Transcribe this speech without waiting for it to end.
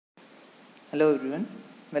Hello everyone,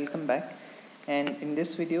 welcome back, and in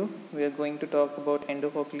this video we are going to talk about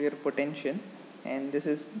endocochlear potential, and this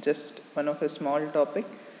is just one of a small topic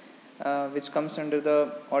which comes under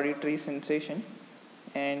the auditory sensation,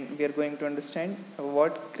 and we are going to understand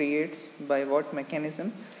what creates, by what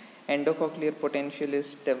mechanism endocochlear potential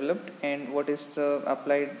is developed and what is the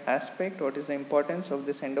applied aspect, what is the importance of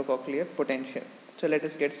this endocochlear potential. So let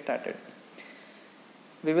us get started.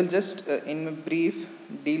 We will just in brief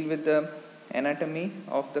deal with the anatomy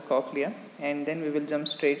of the cochlea, and then we will jump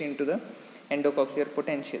straight into the endocochlear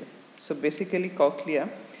potential. So basically cochlea,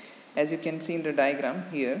 as you can see in the diagram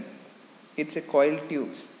here, it's a coiled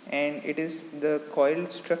tubes, and it is the coiled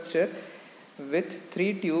structure with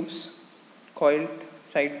three tubes coiled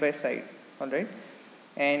side by side. Alright,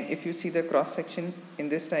 and if you see the cross section in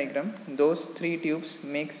this diagram, those three tubes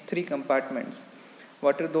makes three compartments.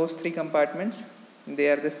 What are those three compartments? They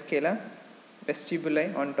are the scala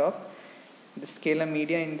vestibuli on top, the scala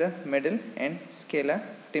media in the middle, and scala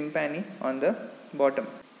tympani on the bottom.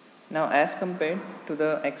 Now, as compared to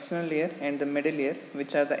the external ear and the middle ear,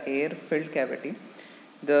 which are the air filled cavity,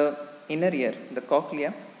 the inner ear, the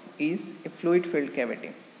cochlea, is a fluid filled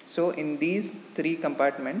cavity. So in these three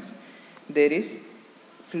compartments there is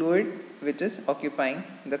fluid which is occupying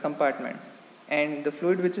the compartment, and the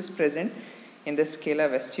fluid which is present in the scala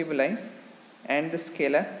vestibuli and the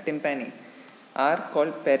scala tympani are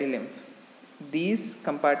called perilymph. These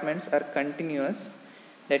compartments are continuous.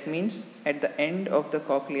 That means at the end of the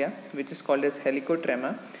cochlea, which is called as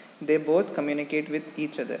helicotrema, they both communicate with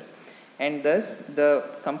each other, and thus the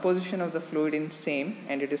composition of the fluid is same,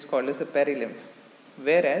 and it is called as a perilymph.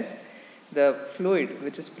 Whereas the fluid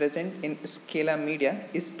which is present in scala media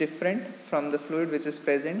is different from the fluid which is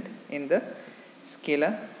present in the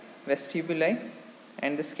scala vestibuli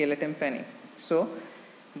and the scala tympani. So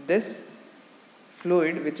this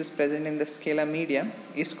fluid which is present in the scala media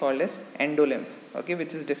is called as endolymph, okay,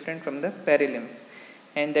 which is different from the perilymph,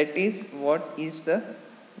 and that is what is the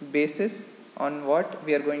basis on what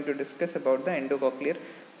we are going to discuss about the endocochlear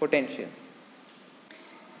potential.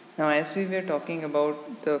 Now, as we were talking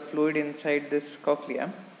about the fluid inside this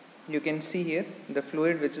cochlea, you can see here the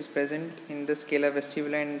fluid which is present in the scala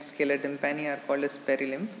vestibuli and scala tympani are called as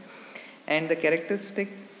perilymph, and the characteristic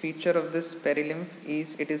feature of this perilymph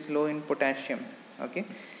is it is low in potassium, okay,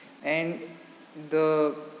 and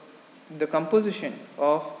the composition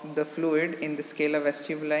of the fluid in the scala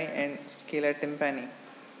vestibuli and scala tympani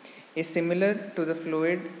is similar to the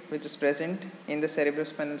fluid which is present in the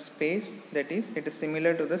cerebrospinal space, that is, it is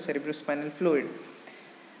similar to the cerebrospinal fluid,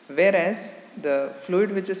 whereas the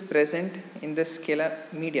fluid which is present in the scala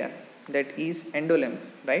media, that is endolymph,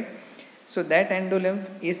 right? So that endolymph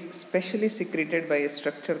is specially secreted by a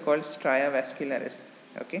structure called stria vascularis,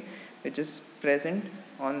 okay, which is present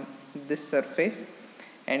on this surface,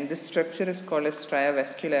 and this structure is called as stria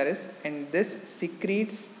vascularis, and this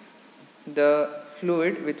secretes the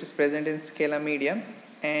fluid which is present in scala media,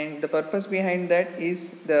 and the purpose behind that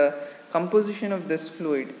is the composition of this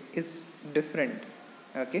fluid is different,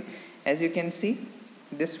 okay. As you can see,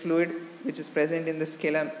 this fluid which is present in the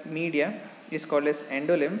scala media is called as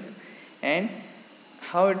endolymph, and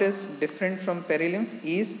how it is different from perilymph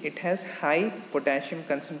is it has high potassium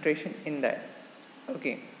concentration in that,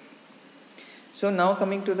 okay. So now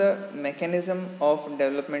coming to the mechanism of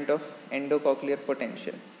development of endocochlear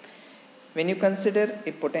potential. When you consider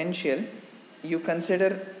a potential, you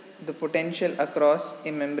consider the potential across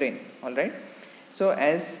a membrane, alright. So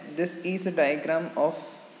as this is a diagram of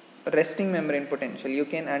resting membrane potential, you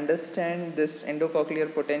can understand this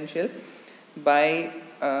endocochlear potential by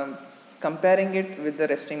comparing it with the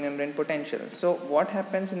resting membrane potential. So what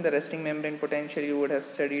happens in the resting membrane potential, you would have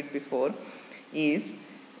studied before, is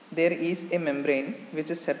there is a membrane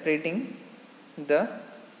which is separating the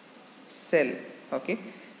cell, okay,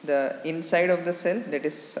 the inside of the cell, that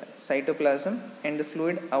is cytoplasm, and the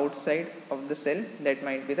fluid outside of the cell, that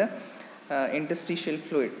might be the interstitial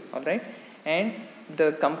fluid, alright, and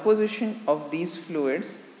the composition of these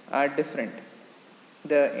fluids are different.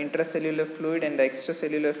 The intracellular fluid and the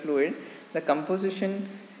extracellular fluid, the composition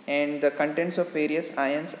and the contents of various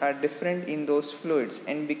ions are different in those fluids,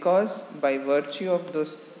 and because by virtue of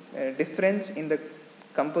those difference in the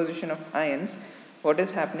composition of ions, what is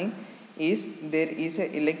happening is there is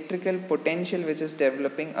a electrical potential which is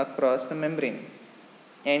developing across the membrane,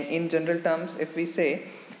 and in general terms if we say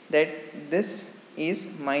that this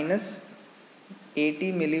is minus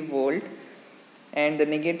 80 millivolt and the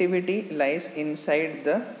negativity lies inside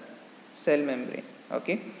the cell membrane,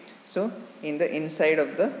 okay, so in the inside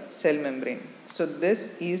of the cell membrane. So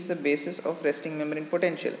this is the basis of resting membrane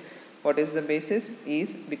potential. What is the basis?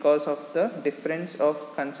 Is because of the difference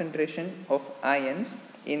of concentration of ions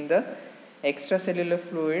in the extracellular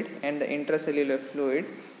fluid and the intracellular fluid,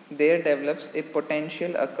 there develops a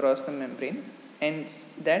potential across the membrane, and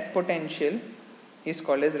that potential is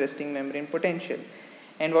called as resting membrane potential.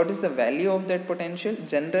 And what is the value of that potential?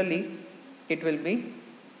 Generally it will be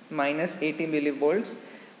minus 80 millivolts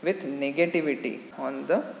with negativity on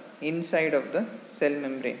the inside of the cell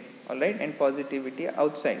membrane, alright, and positivity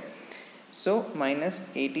outside. So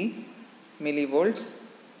minus 80 millivolts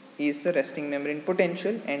is the resting membrane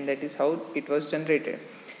potential, and that is how it was generated.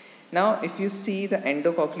 Now if you see the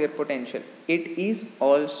endocochlear potential, it is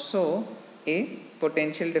also a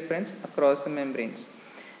potential difference across the membranes.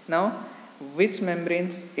 Now which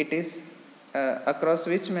membranes it is, across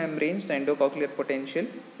which membranes the endocochlear potential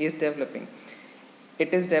is developing?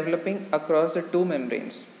 It is developing across the two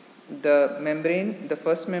membranes. The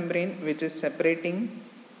first membrane which is separating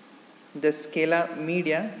the scala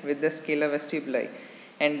media with the scala vestibuli,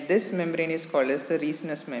 and this membrane is called as the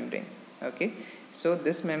rhinous membrane. Okay, so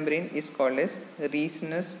this membrane is called as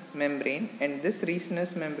rhinous membrane, and this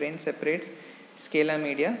rhinous membrane separates scala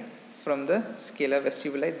media from the scala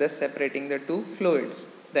vestibuli, thus separating the two fluids,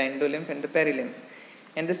 the endolymph and the perilymph.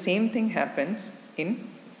 And the same thing happens in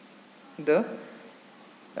the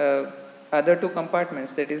other two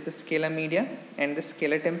compartments, that is the scala media and the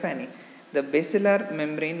scala tympani. The basilar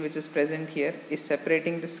membrane which is present here is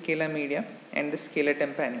separating the scala media and the scala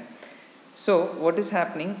tympani. So what is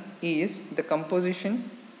happening is the composition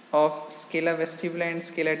of scala vestibuli and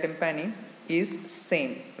scala tympani is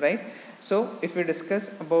same, right? So if we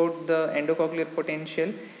discuss about the endocochlear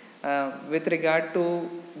potential with regard to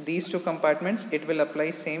these two compartments, it will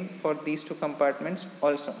apply same for these two compartments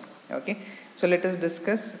also. Okay, so let us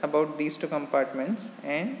discuss about these two compartments,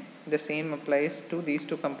 and the same applies to these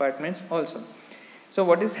two compartments also. So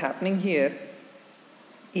what is happening here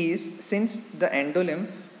is, since the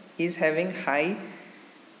endolymph is having high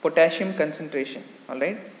potassium concentration,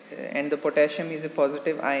 alright, and the potassium is a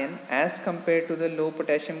positive ion as compared to the low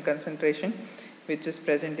potassium concentration which is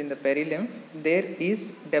present in the perilymph, there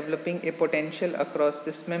is developing a potential across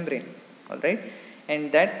this membrane, alright,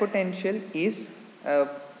 and that potential is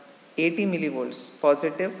 80 millivolts,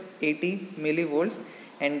 positive 80 millivolts,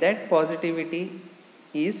 and that positivity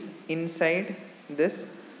is inside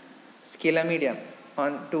this scala media,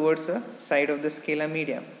 on towards the side of the scala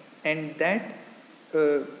media, and that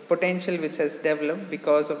potential which has developed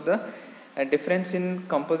because of the difference in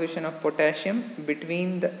composition of potassium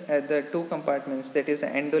between the two compartments, that is the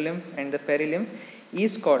endolymph and the perilymph,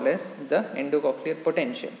 is called as the endocochlear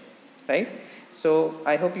potential, right? So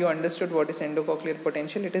I hope you understood what is endocochlear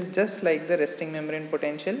potential. It is just like the resting membrane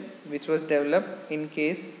potential which was developed in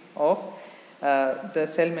case of the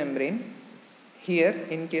cell membrane. Here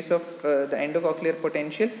in case of the endocochlear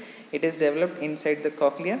potential, it is developed inside the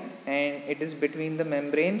cochlea, and it is between the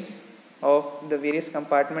membranes of the various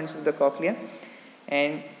compartments of the cochlea,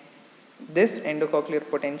 and this endocochlear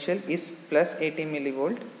potential is plus 80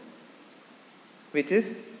 millivolt, which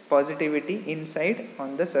is positivity inside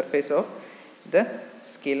on the surface of the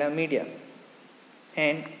scala media.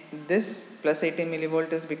 And this plus 80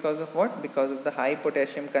 millivolt is because of what? Because of the high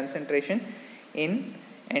potassium concentration in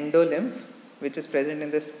endolymph which is present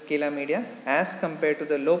in the scala media as compared to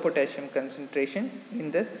the low potassium concentration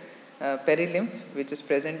in the perilymph which is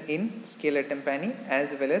present in scala tympani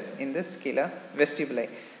as well as in the scala vestibuli.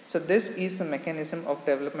 So this is the mechanism of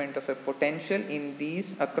development of a potential in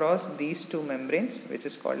these across these two membranes, which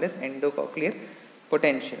is called as endocochlear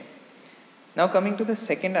potential. Now coming to the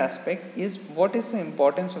second aspect is, what is the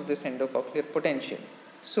importance of this endocochlear potential?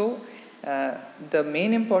 So the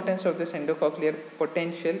main importance of this endocochlear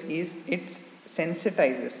potential is it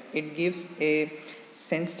sensitizes, it gives a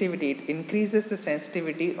sensitivity, it increases the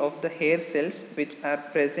sensitivity of the hair cells which are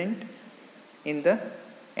present in the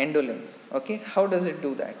endolymph. Okay, how does it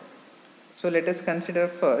do that? So let us consider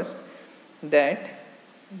first that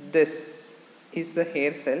this is the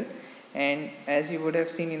hair cell, and as you would have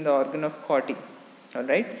seen in the organ of Corti,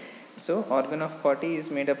 alright. So organ of Corti is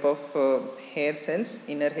made up of hair cells,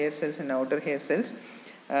 inner hair cells and outer hair cells,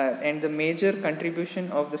 and the major contribution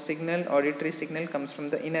of the signal, auditory signal, comes from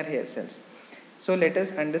the inner hair cells. So let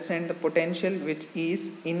us understand the potential which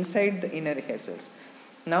is inside the inner hair cells.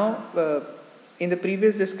 Now in the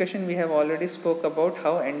previous discussion we have already spoke about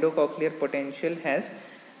how endocochlear potential has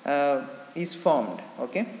is formed,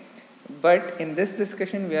 okay. But in this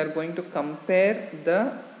discussion we are going to compare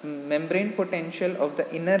the membrane potential of the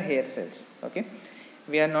inner hair cells, okay.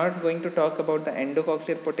 We are not going to talk about the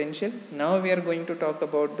endocochlear potential. Now we are going to talk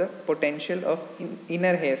about the potential of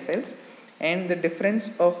inner hair cells, and the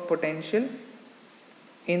difference of potential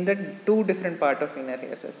in the two different part of inner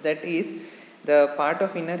hair cells, that is the part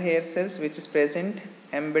of inner hair cells which is present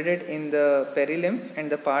embedded in the perilymph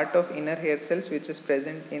and the part of inner hair cells which is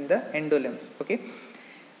present in the endolymph. Okay,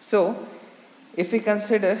 so if we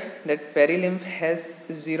consider that perilymph has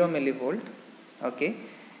 0 millivolt, okay,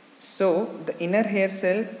 so the inner hair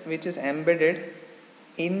cell which is embedded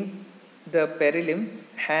in the perilymph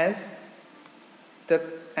has the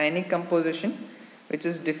ionic composition which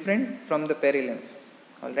is different from the perilymph.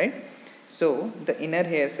 Alright, so the inner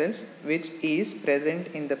hair cells which is present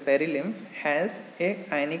in the perilymph has a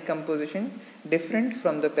ionic composition different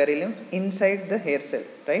from the perilymph inside the hair cell,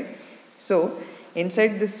 right? So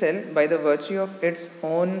inside this cell, by the virtue of its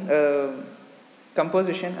own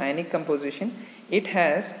composition, ionic composition, it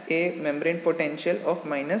has a membrane potential of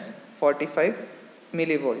minus 45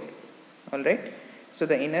 millivolt. Alright, so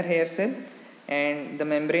the inner hair cell and the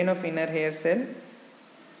membrane of inner hair cell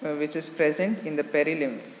which is present in the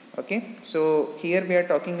perilymph. Okay, so here we are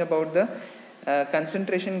talking about the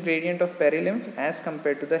concentration gradient of perilymph as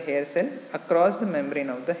compared to the hair cell across the membrane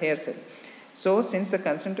of the hair cell. So since the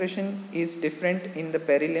concentration is different in the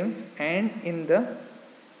perilymph and in the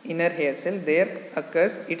inner hair cell, there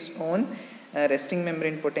occurs its own resting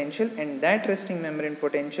membrane potential, and that resting membrane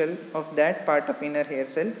potential of that part of inner hair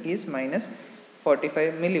cell is minus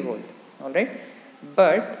 45 millivolt. Alright,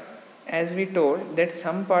 but as we told that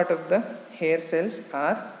some part of the hair cells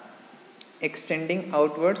are extending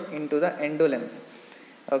outwards into the endolymph.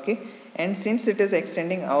 Okay, and since it is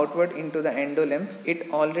extending outward into the endolymph,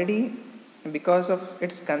 it already, because of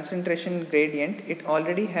its concentration gradient, it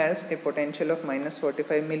already has a potential of minus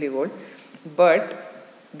 45 millivolt, but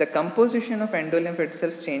the composition of endolymph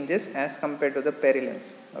itself changes as compared to the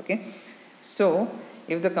perilymph. Okay, so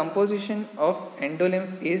if the composition of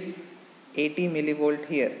endolymph is 80 millivolt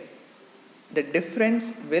here, the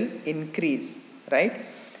difference will increase, right?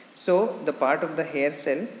 So the part of the hair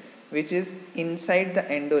cell which is inside the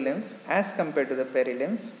endolymph as compared to the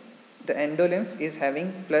perilymph, the endolymph is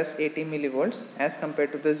having plus 80 millivolts as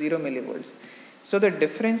compared to the 0 millivolts. So the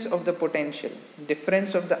difference of the potential,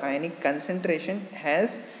 difference of the ionic concentration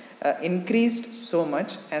has increased so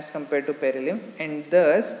much as compared to perilymph, and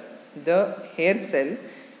thus the hair cell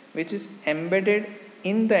which is embedded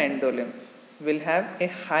in the endolymph will have a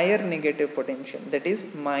higher negative potential, that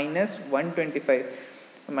is minus 125,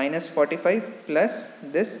 minus 45 plus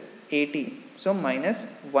this 80, so minus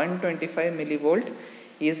 125 millivolt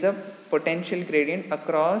is a potential gradient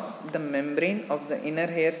across the membrane of the inner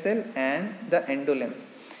hair cell and the endolymph,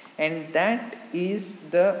 and that is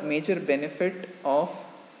the major benefit of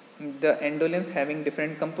the endolymph having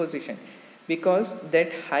different composition, because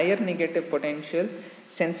that higher negative potential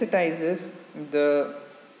sensitizes the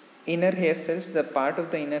inner hair cells, the part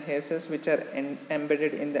of the inner hair cells which are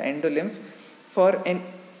embedded in the endolymph, for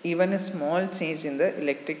even a small change in the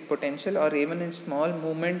electric potential or even a small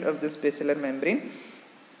movement of this basilar membrane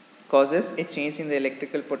causes a change in the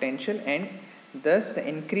electrical potential, and thus the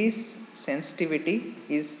increased sensitivity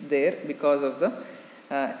is there because of the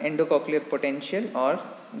endocochlear potential or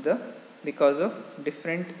because of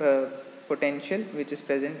different potential which is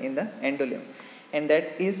present in the endolymph, and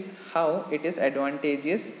that is how it is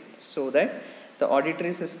advantageous, so that the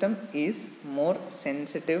auditory system is more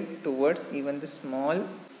sensitive towards even the small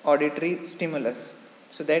auditory stimulus.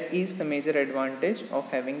 So that is the major advantage of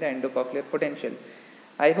having the endocochlear potential.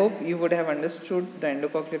 I hope you would have understood the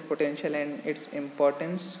endocochlear potential and its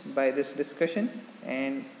importance by this discussion,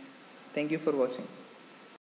 and thank you for watching.